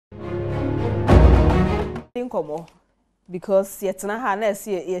Inkomo because yet na ha na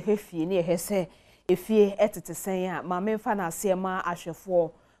see ye hwefie ne ye say efie etete sen a ma memfa na ase ma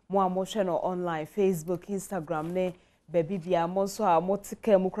ahwefo mo amhwe no online Facebook Instagram ne baby bia mo so a mo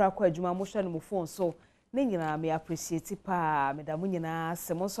teka mu kra kwa adwuma mo hwe no mo phone so ne nyina me appreciate pa me da mo nyina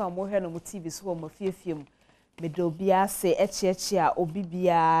se mo so a mo hwe no mo TV so mo fiefie mu me do bia se echi a obi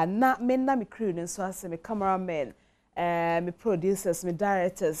bia na me na me crew ne so ase me cameraman me producers me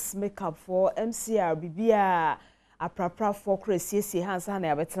directors makeup for MCR bibia aprapra for creasie hansa na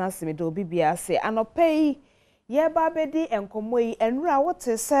yabetena se me do bibia se anopei ye ba bedi enkomo yi enura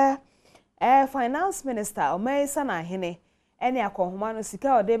wote se finance minister omeisa na hene ene akonhoma no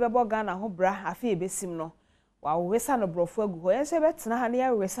sika ode bebo Ghana ho bra afi ebesim no wa wesa no brofo agu ho yense betena ha na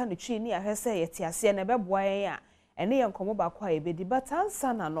ya wesa no twi ni ahese yete ase na beboa yen a ene yenkomo ba kwa ebedi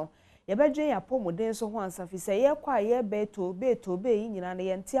batansa na no ye bedwen ya pomoden so ho ansa fi se ye kwa ye beto be nyina na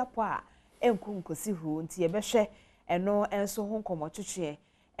ye ntiapo a enkunkosi hu nti ye behwe eno enso ho nkomo twetwe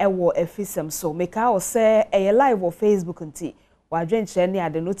ewo Afisem so meka o se eye live on Facebook nti wadwen kire ne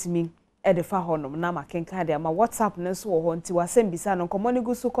ade notimi e de fa honom na makenka de ama WhatsApp ne so ho nti wasem bisa no nkomo ne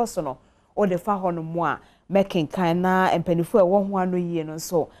gusu koso no o de fa honom mo a mekenkan na empanifo e wo ho ano yie no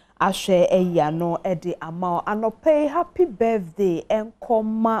so ahwe eya no e de ama anopay happy birthday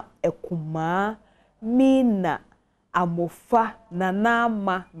enkoma ekuma mina amofa na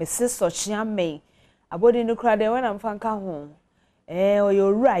nama meseso chiame abodi no kra de wana mfanka ho oyo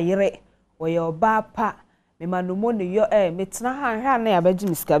wura yire oyo ba pa me manumo ne yo metena ha na abaji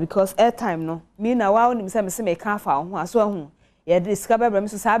miska because airtime no me na wa onim se me se me ka fa ho aso ho ye discover bra me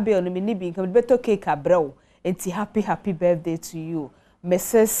so sa bill no me ni bi nka me beto cake abrew enti happy birthday to you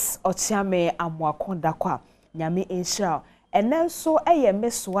Mrs. Ochiame Amwakonda kwa nyame insha enen so eye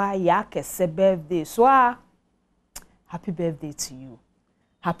mesoa ya kese birthday so happy birthday to you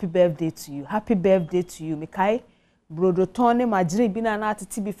happy birthday to you Mikai brodotone majire bi na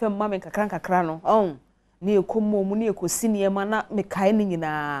atete bi fam mame kakra no ne ekomo mu ne ekosi ne ma na Mikai ni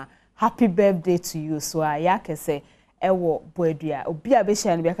nyina happy birthday to you so ya kese ewo boadua obi a be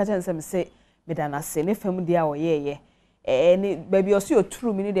hia no bi aka chan se me dana se ne fam dia wo ye ni baby osi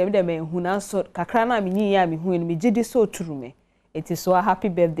oturu mi ni dem hu na so kakra na mi nyi ya mi hu ni mi gidi so oturu me it is so a happy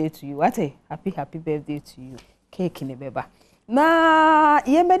birthday to you what a happy birthday to you cake ni beba na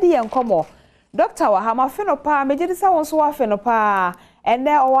ye medi ye nkomo doctor wa ha ma fe no pa me gidi sa won so wa fe no pa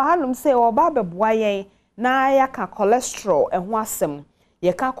ene o wa hanum se o ba beboa yen na ya ka cholesterol eho asem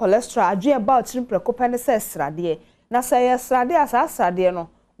ye ka cholesterol adwe about trimpreko pe ne se srade na se ye srade asa srade no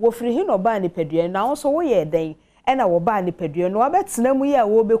wo firi hi no ba ni padua na won so wo ye den ena wo ba ni padua no abetena mu ye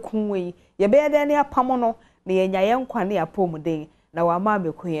wo bekun wi ye be den ne apam no na ye nya ye nkwa ne apom den na wa ma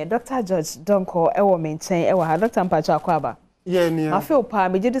mekun ye Dr. George Donko ewo menchen ewo ha Dr. Mpacho akwaba ye ni ma feel pa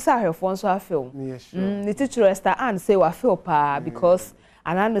me gidi sa hwefo nso afeel ni teacher Esther Ann say wa feel pa because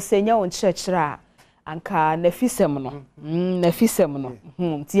anano say nya won chirechira anka Afisem no Afisem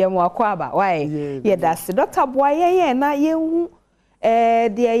no tie mu akwaba why ye that's Dr. Boy ye na ye hu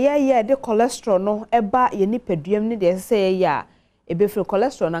de de cholesterol no eba ye nipaduam ne de say ya ebe feel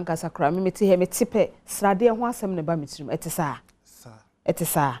cholesterol na nka sakra me meti he metipe srade ho asem ne ba metirim etisa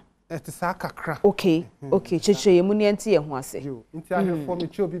kakra okay cheche ye muni enti ye ho ase nti ahefo me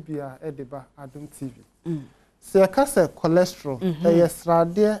chi obi bia e de ba Adom TV se ka se cholesterol ye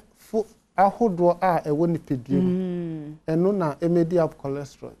srade fu ahodo a ewo nipaduam eno na emedi up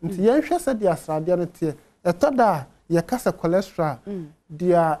cholesterol nti ye hwe se de srade no tie etoda ye kasa cholesterol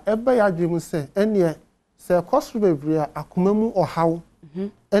dia ebe ya dwemu se ene se cholesterol bebria akomamu ohaw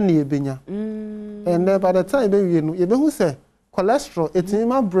ene yebenya ene by the time be wie no ye be hu se cholesterol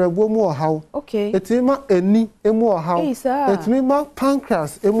etima brabo mu ohaw etima eni emu ohaw etima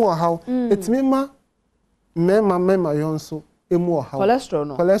pancreas emu ohaw etima mema yonso emu ohaw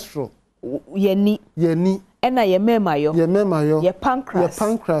cholesterol yeni ena ye mema yo ye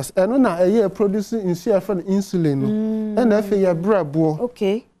pancreas eno na eye produce insulin no ena fe ye brabo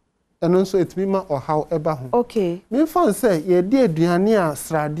eno nso etimi ma ohaw eba ho me fan say ye de aduane a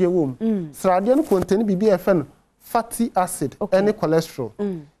srade wom srade no contain bibi efe no fatty acid ene cholesterol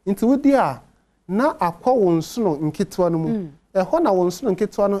nti wodi a na akwa wonsono nketwa no mu eho na wonsono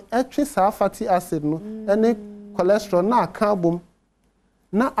nketwa no etwe sa fatty acid no ene cholesterol na aka bom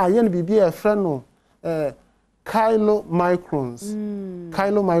na ayen bibi efe no chylomicrons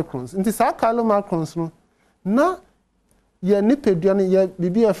nti sa chylomicrons no na ye nipedua no ye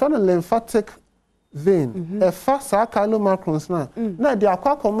bibi efe no lymphatic vein efa sa chylomicrons na de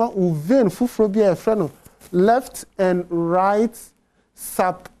akwa u vein fufuro bi efe no left and right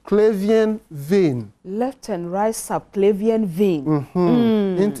subclavian vein. Left and right subclavian vein.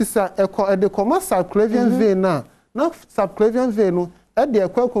 Inti sa de koma subclavian vein na subclavian vein no e de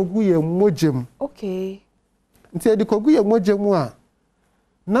kogu ye mojem. Okay. Inti e de kogu ye mojem a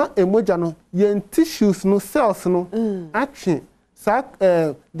na emoja no ye tissues no cells no atwe sa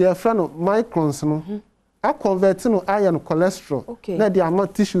de fra no microns no a convert no iron cholesterol. Okay. Na de ama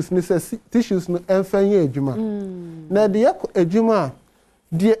tissues no tissues no enfanye adwuma. Na de adwuma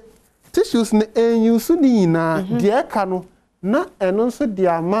de tissues no use ni na de ka no na eno nso de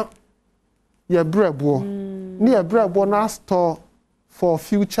ama ye brebo ni ye brebo na store for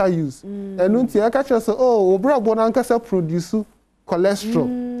future use. Eno nti e ka kire so oh brebo na nka produce cholesterol.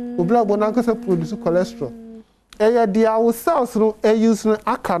 Brebo na nka produce cholesterol. Eya di awo cells no use no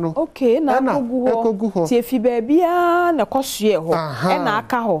aka no. Okay, na ekogu ho. Ti efi ba bia na kwosue ho. E na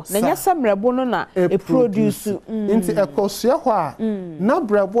aka ho. Na nya samrebo no na e produce. Nti ekosue ho a na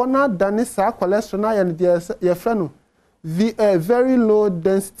brebo na dane sa cholesterol na ye fra no very low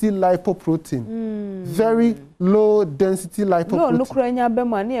density lipoprotein. Very low density lipoprotein. No kranya be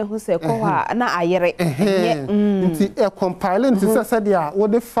ma na ehu se ko ha na ayere. Nti e compile nti se dia wo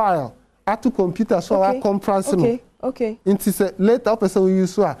the file at computer so I compress no. Okay. Inti say later person we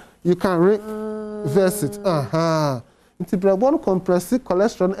use so you can reverse it. Inti brabon compress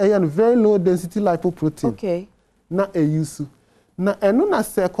cholesterol and very low density lipoprotein. Okay. Na e use. Na eno na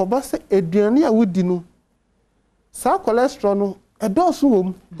se koba se eduane a wodi no. Sa cholesterol no e dosu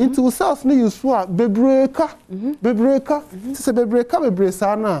wom. Inti cells no use so bebreka. Se bebreka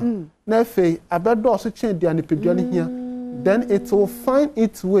na fe abedo so chen eduane peduane hia. Then it will find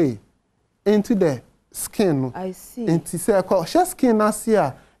its way into the skin. I see. Into say a skin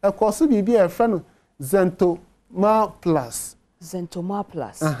asia a course be a friend Zentoma plus.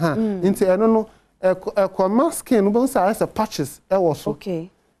 Into I don't know a common skin bones as a patches also.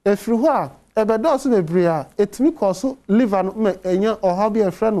 Okay. If you are a bedos be bria, it me cause liver or hobby a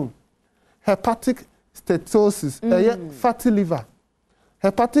friend. Hepatic steatosis, a fatty liver.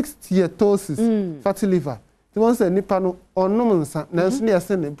 Hepatic steatosis, fatty liver. The ones that nipa no onom nsa na nso ne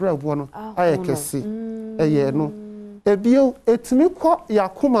yese ne brabo no ayekese eye no ebio etimi kọ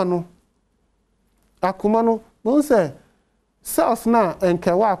yakoma no bon se cells na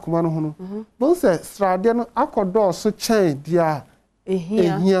enkewa akoma no ho no bon se strade no akodo so chen dia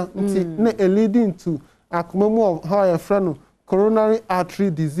ehia nti na leading to akoma mu how your friend no coronary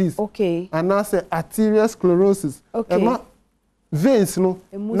artery disease. Okay. And now say arterial sclerosis. Okay. Veins no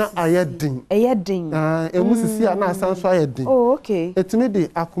na ayedin emusisi na asanso ayedin. Oh, okay. Etimi de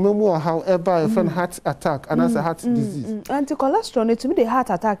akoma mu however friend heart attack and as a heart disease. Anti cholesterol etimi de heart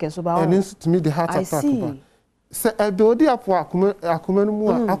attack so ba. And etimi de heart attack ba. Se ebodi apo akoma no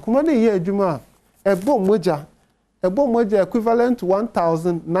mu akoma de ye adwuma ebom moja equivalent to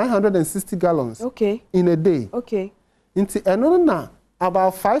 1960 gallons. Okay. In a day. Okay. Inti eno na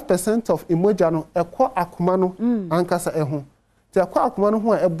about 5% of emoja no ekọ akoma no ankasa eho. Ti akwa akoma no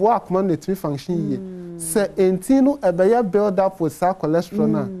ho ebo akoma no etimi function ye. Se enti no ebeya build up with sa cholesterol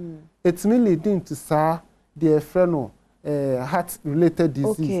na etimi leading to sa the friend heart related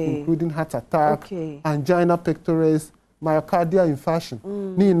disease including heart attack, angina pectoris, myocardial infarction.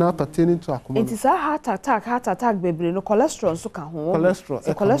 Ni na pertaining to akoma. Enti sa heart attack bebre no cholesterol so ka ho.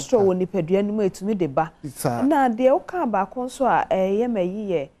 Cholesterol woni padua no mu etimi de ba. Na de o ka ba kon so a ye mayi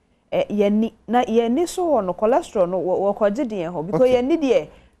ye ye so no cholesterol no wo kwaje de ho because ye ni de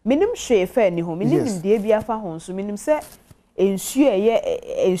minim hwe fa ni ho minim de bia fa ho so minim se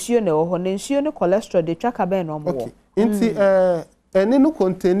ensuo na ho na ensuo ne cholesterol de twaka be no mo. Inti ene no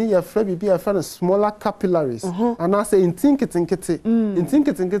contain ya fra bibia fa smaller capillaries and I say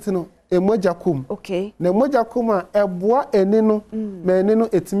intinketenkete no emoja kum. Okay. Na emoja kum a eboa ene no ma ene no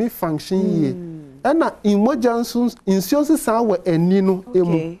etimi function ye. Na emoja insuo sa wa eni no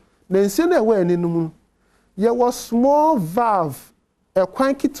emu. Na insuo na wa eni no mu. Ye was small valve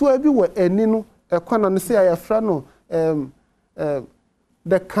ekwan kitwa bi wa eni no ekwan na say ya fra no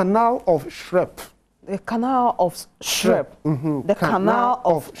the canal of Schrepp. The canal of Schrepp. The canal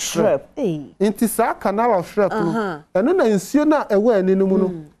of Schrepp. Inti sa canal of Schrepp no. Eno na insuo na ewa eni no mu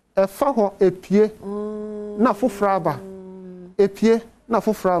no. Efa ho epie na fofraba. Epie na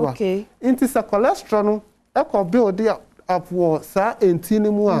fofraba. Okay. Inti sa cholesterol no ekọ build up sa enti ni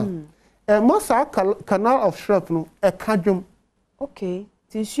mu a. Mo sa canal of Schrepp no ekadwom. Okay.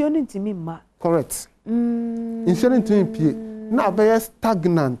 Insuo ni ntimi ma. Correct. Insuo ni ntimi pie. Na abeye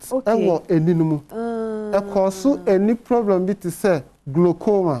stagnant ewo eni no mu. Ekoso any problem bi to say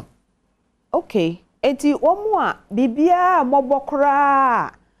glaucoma. Okay. Enti omo a bibia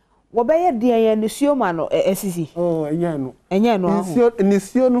mobokra wo be ye de nisuo ma no esisi oh enye no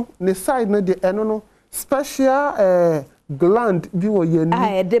nisuo no ne side no de eno no special gland bi wo ye ni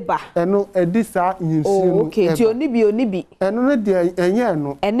edeba eno edisa nsuo no okay ti oni bi eno no de enye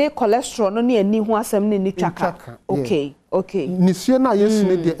no ene cholesterol no ne ani ho asem ne ni twaka okay nisuo na yesu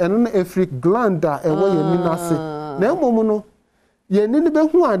ne de eno na efri gland a ewo ye ni nase na emom no ye ni be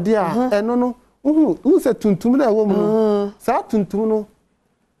hu ade a eno no hu se tuntum na ewo mu no sa tuntum no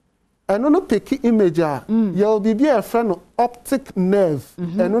eno no pick image a ye obi bi e fe no optic nerve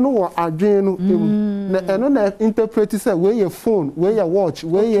eno no wo adwen no na eno na interpret say we your phone we your watch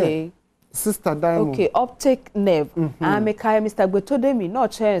we your sister diamond okay optic nerve me kai Mr. Gbetodemi no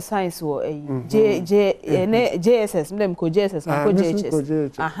chair science wo JSS ndem ko JSS ko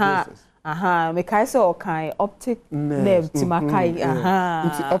JHS me kai say o kai optic nerve ti makai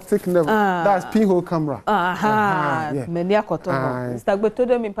it's optic nerve that's pinhole camera me ni akoto Mr.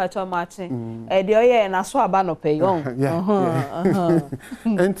 Gbetodemi pacho matching de oye na so aba no pe yon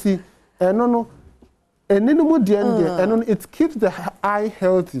enti eno no eninu mu de eno it keeps the eye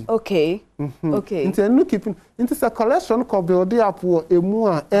healthy okay enti enu keeping enti say cholesterol ko build up wo emu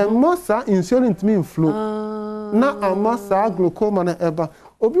a emo sa insulin mean flow na ama sa glaucoma na eba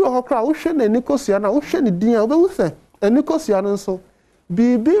obi wo hokra wo hwe na nikosua na wo hwe ni din a obewu se enikosua no nso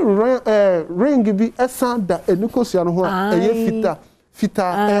bibi ring bi esa da enikosua no ho a eye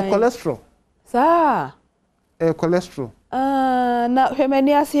fita cholesterol sa cholesterol na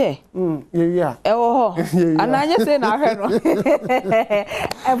hwemani ase yeah ewo ho ananye se na hwe no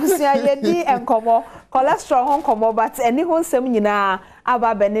ebusia ye di enkomo cholesterol ho nkomo but eni ho nsem nyina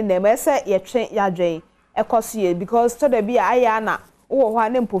aba bene na emese ye twe yadwen ekosie because to da bia aya na wo ho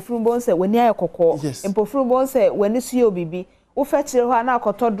na mpofrum bon se wani ayekokọ mpofrum bon se wani suye obibi wo fe kire ho na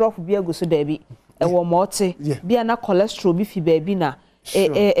akoto drop bi aguso da bi ewo mote bia na cholesterol bi fi ba bi na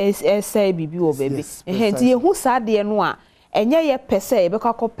say bibi wo baby nti ye hu sa de no a enye ye pese ye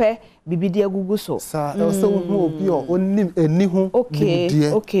bekakopɛ bibi de agugu so sa so hu obi o onim eni hu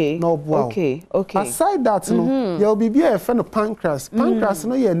okay no boa okay aside that no ye obi bi e fe no pancreas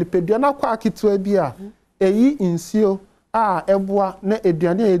no ye nipadua na kwa akitua bi a eyi insio a eboa na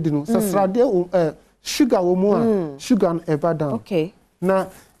eduane edi no sasrade sugar wo mu a sugar no eba down okay na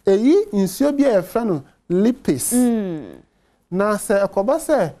eyi insio bi e fe no lipase na se ekoba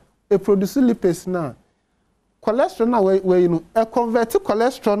se e produce lipase na cholesterol na we you know convert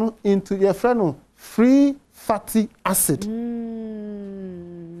cholesterol no into your friend no free fatty acid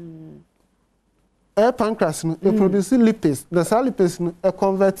pancreas no e produce lipase the lipase no e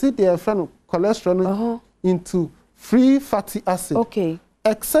convert your friend no cholesterol no into free fatty acid okay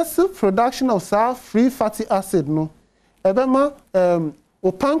excessive production of free fatty acid no ebema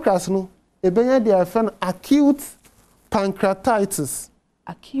o pancreas no ebenya their friend acute pancreatitis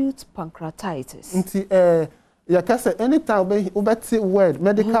nti ya kase anytime we bet word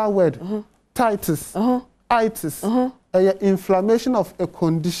medical word titis itis inflammation of a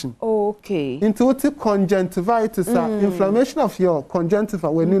condition okay into what conjunctivitis inflammation of your conjunctiva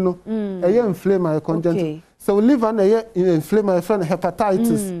when you know inflame your conjunctiva so liver na inflame your friend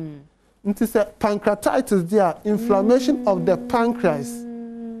hepatitis into say pancreatitis there inflammation of the pancreas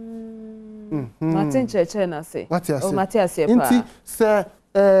Martin Cheche na say. Oh, Matthias say. Inti say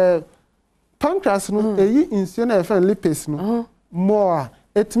pancreas no eyi insio na efan lipase no more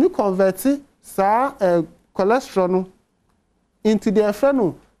it me convert sa cholesterol no into the efan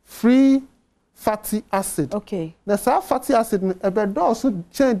no free fatty acid. Okay. Na sa fatty acid no ebe do so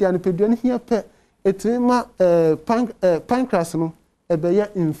change the anipeduane here pe it me ma pancreas no ebe ye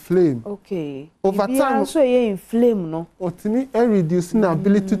inflame. Okay. Over time so ye inflame no. Otimi reduce the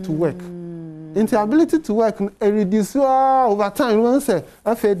ability to work. Into ability to work reduce over time when say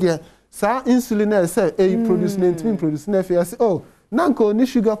afa there sa insulin say produce insulin produce na afa say oh nanko ni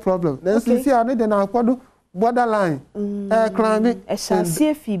sugar problem then see ane de na akwado borderline crime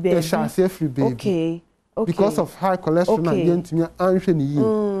chassis free baby okay because of high cholesterol na yentimi anhwe ni yi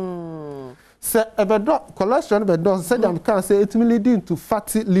say ebedo cholesterol bedo say dem can say it lead into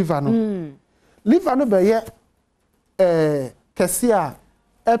fatty liver no liver no be ye kese a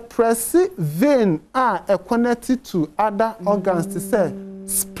a press vein connected to other organs to say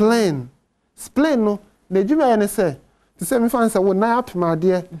spleen no na juma ya ne say to say me fan say wo na apima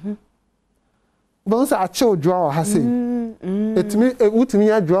de bon say ache odwa ha say etimi utimi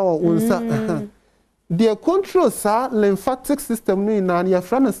ya dwa wo nsa the control sa lymphatic system no na ya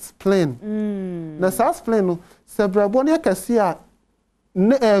friend spleen na sa spleen no se brabo ne akase a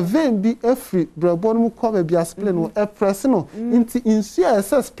vein bi every brabo no come be spleen no e press no into insure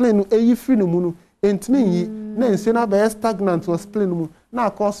spleen no eyi free no mu no entimi yi na insure na be stagnant was spleen mu na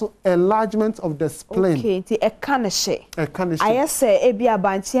cause enlargement of the spleen. Okay, nti e kan hye. E kan hye. Aye say e bia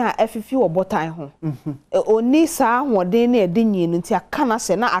banche a efifi wo botan ho. Oni saa hoden na e de nyin nti aka na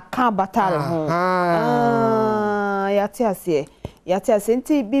hye na aka batare ho. Yate ase. Yate ase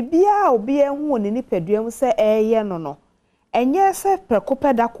nti bibia obi ehu ni nipadua se eye no. Enye se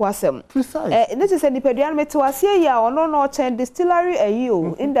prekopeda ko asem. Precise. Ne se nipadua no metewase ya ono no chen distillery ayi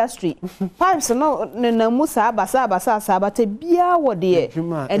industry. Pipes no na mu sa basa bia wo de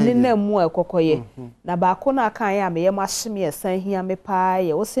ene na mu ekokoye. Na ba ko na kan ya me ye mahye esan hia me pa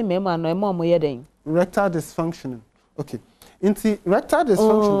ye wo se mema no mo ye den. Rectal dysfunction. Okay. Inti rectal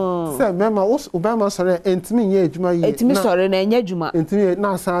dysfunction. Say mema obama sorry entimi nye adwuma ye. Entimi sorry na enye adwuma. Entimi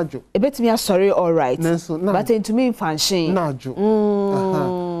na asajo. Ebetimi asori all right. But entimi mfanshin. Na ajo.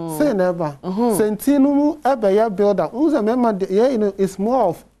 Say never. Say ntinu mu ebe ya builder. Unza mema ye know it's more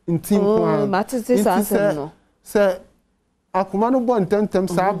of intim kwa. Matete sansem no. Say akuma no bo ntentem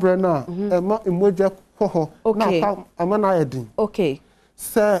sa bre na ema emoja kwo na amana edin. Okay.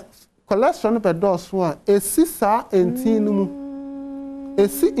 Say cholesterol no pedoso a esi sa entinu mu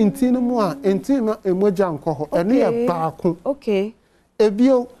esi entinu mu a entinu emoja nkoho ene ye baako. Okay.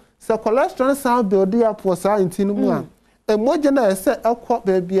 Ebio se cholesterol sa build up for sa entinu mu a emoja na ese ekọ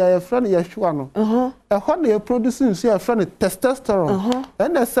baby a friend ye hwa no ehọ na ye produce nsu ye friend testosterone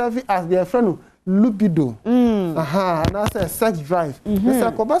and serve as their friend libido na say sex drive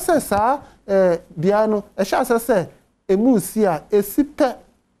se ko ba say sa bia no e sha say emu si a esi pe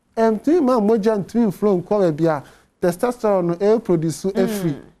ma moja ntwi flow nko bia testosterone no produce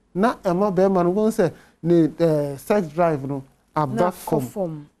free na ema be ma no go say ni sex drive no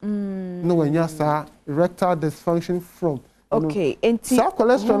abafom no wanya sa erectile dysfunction from okay enti sa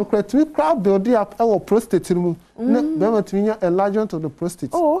cholesterol creatine crowd build up our prostate mu na be ma twinya enlargement of the prostate.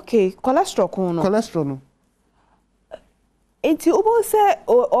 Oh okay, cholesterol ko no cholesterol no enti ubo se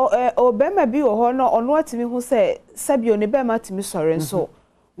o be ma bi wo ho no ono atimi hu se sabio ne be ma timi sore nso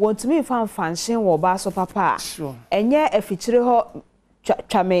want me fanshin wo ba so papa enye afichire ho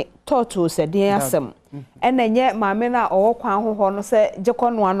twame toto se den asem ena enye maame na owo kwan ho no se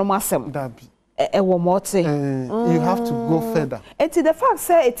jekono anom asem dabi wo mote you have to go further. Enti the fact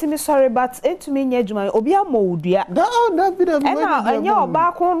say etimi sorry but etumi nya adwuma obi amodua dabi ena enye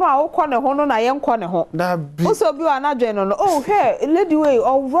oba ko no a wo kɔ ne ho no na ye nkɔ ne ho dabi wo so obi wa na dwen no oh hey lady way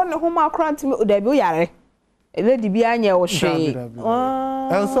o run ne ho ma krantimi dabi o yare lady bi anya wo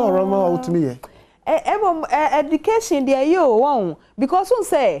hwe so Roma utumi ye education there you won because one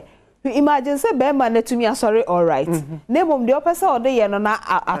say imagine say be man netumi asori all right na mom de opese ode ye no na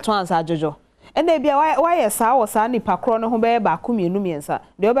atwansa ajojo ena bia why sa wo sa nipa kro no ho be ba komienu miensa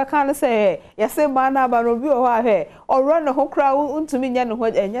de obeka no say yese ma na ba no bi o ha he oro no ho kra untumi nya no ho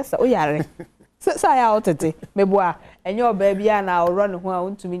enye sa o yare sa ya otete mebua enye oba bia na oro no ho a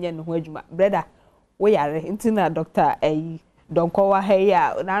untumi nya no ho adwuma brother wo yare ntina doctor donko wa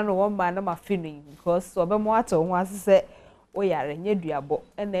heya na no won ma na mafini because obemo ato ho asese wo yare nya duabo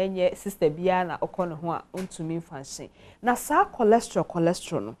na enye sister bia na okono ho a untumi mfanhye na sa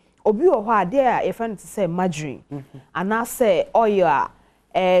cholesterol no obi wo ho ade a e fan to say margarine ana say oil a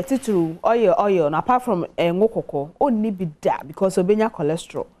tituru oil na apart from ngokoko onni bi da because obenya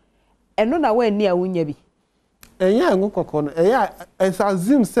cholesterol eno na we ni a wunya bi enya ngokoko no eya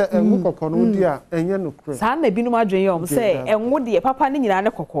assume say ngokoko no di a enye no kre sa na bi no madwen yom say enwo de papa ni nyina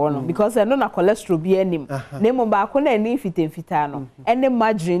ne kokoko no because eno na cholesterol bi anim na mo ba ko na ni fitemfita no ene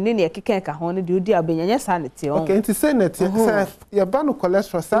margarine ni ekeka ka ho no de odi abenya sa ne te on okay nti say na te say ye ba no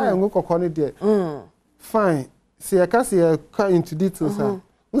cholesterol sa ngokoko no de fine see ya ka see ya into details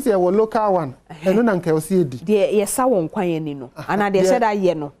we say we local one eno na nka o see edi de ye sa won kwan ani no ana de say da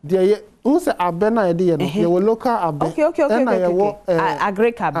ye no de ye unse abena ye de ye no ye we local abe okay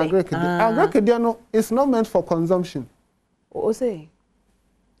agrek abe no is not meant for consumption o say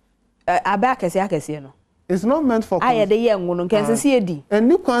abe akese no it's not meant for aye de ye nwo no nka se edi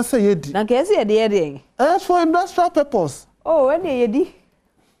eni kwan se ye di na nka se ye de as for industrial purpose eni ye di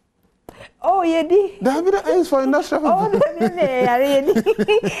yedi David is for industrial David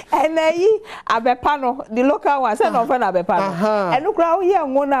yedi and abepa no the local one say no for abepa no enu kra wo ye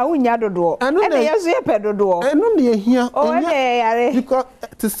nwo na unya dodo and yeso ye pedodo enu ne hia yare because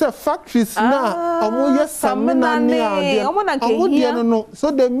to say factories na omo ye samina ne omo na nke hia no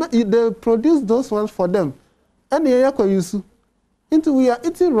so they produce those ones for them and ye kwa yusu into we are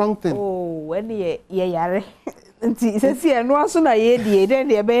eating wrong thing when ye yare nti sesi enu aso na ye die den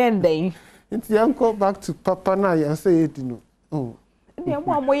de be yen nti yanko back to papa na ya say edi no ne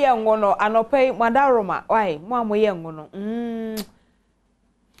mo amoye ngo no anopai madaroma why mo amoye ngo no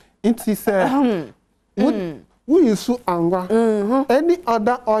nti say we use angwa any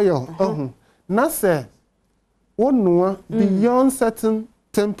other oil na say one beyond certain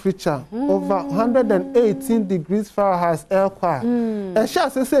temperature over 118 degrees Fahrenheit air qua e sha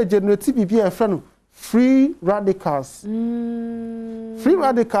say generate bibi e friend free radicals free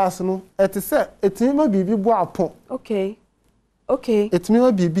radicals no et say etima bibi bo apon okay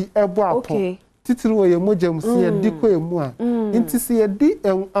etima bibi e bo apon titiri wo ye mogam si e di ko emu a nti si ye di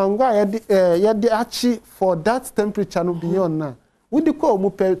angwa ye di achi for that temperature no beyond na we di ko mu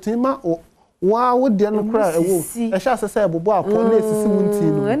petima wa wo de no kra ewo e sha se bobo apon na esisi wunti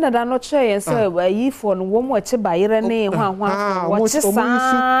no na da no che yen se ayi for no wo mu eche bayire ne hwanhwa wo che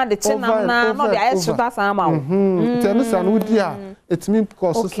sa de che na no de ayi suta sa ma wo tenu sa no di a etimi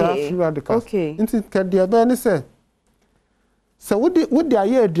because sa free radicals nti ka de be ne se wo de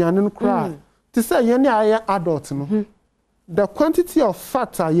ayi aduane no kra ti say ye ne ayi adult no the quantity of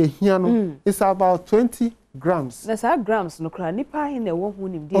fat ayi hia no is about 20 grams. That's our grams no kra nipa hin na wo hu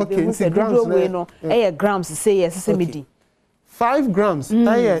nim de be hu se do we no grams say yes say medi 5 grams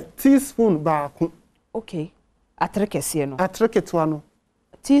teaspoon ba ko atrekese no atreketwa no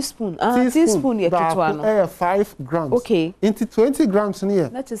teaspoon ye ketwa no 5 grams into 20 grams no ye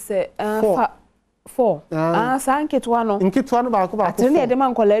na che say 4 sa nketwa no ba ko atrene de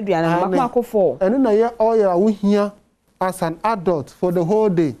man kola aduane ma ko 4 eno na ye oil a wo hia as an adult for the whole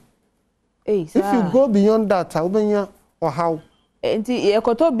day. If you go beyond that, obenya or how? Enti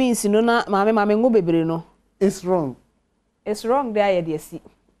ekoto beans no na mame ngo bebre no. It's wrong. It's wrong there ye dey see.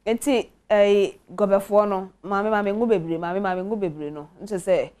 Enti gobefo no mame ngo bebre mame ngo bebre no. Nche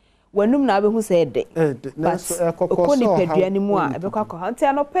say wanum na abehu say de. Na so ekokọ so nipadua ni mu a ebekọ akọ. Enti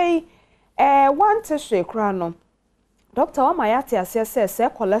anopai want to share kra no. Doctor wa mayate ase say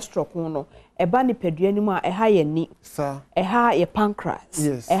cholesterol kun no. Eba nipadua ni mu a eha ye ni. Sir. Eha ye pancreas.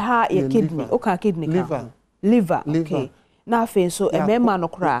 Yes. Eha ye kidney. Oka kidney liver. Okay. Na afen so emema no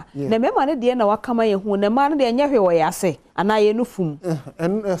kra. Na emema ne de na wakama ye hu na ma ne de nya hwe wo yase ana ye no fum.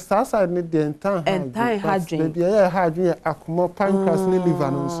 And side ne de entan hydrogen. Baby ye hydrogen akomo pancreas ne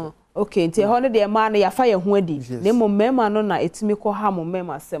liver no so. Okay, nti ho ne de ma no ya fa ye hu adi. Ne mo mema no na etimi ko ha mo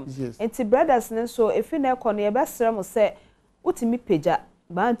mema sem. Nti brothers ne so efi na ekọ no ye besere mo se utimi peja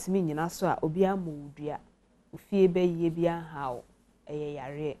ba ntimi nyina so a obi amodua. Ofie be ye bia hawo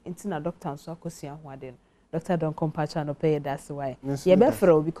yare nti na doctor nso akosia ho ade. Doctor don compacha no pay that's why. Ye be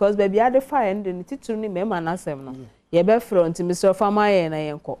fro because baby ade fire and the tituru ni mema na asem no. Ye be fro nti Mr. Farmer ye na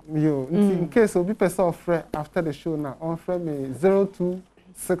yenko. Yo, in case obi person offer after the show now, on frame me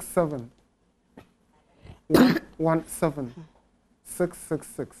 0267 117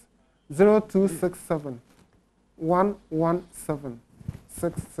 666 0267 117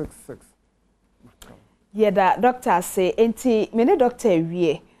 666. Yeda doctor say enti me ne doctor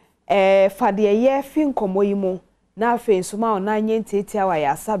wie fa de ye fi nkomo yi mu na afi nsoma ona nye ntetia wa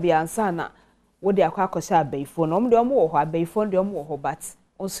ya sabia ansa na wo de akwa akosha abaifo no de omo wo ho abaifo de omo wo ho bat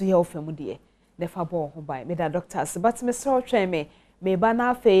onso ye ofam de ne fa bo ho bai me da doctor say but me so twen me ba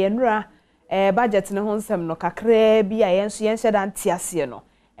na afi ye nura budget ne ho nsem no kakra bi a ye nso ye nhye da ntiase no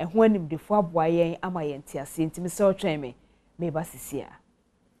ho anim defo aboa ye ama ye ntiase enti me so twen me ba sisia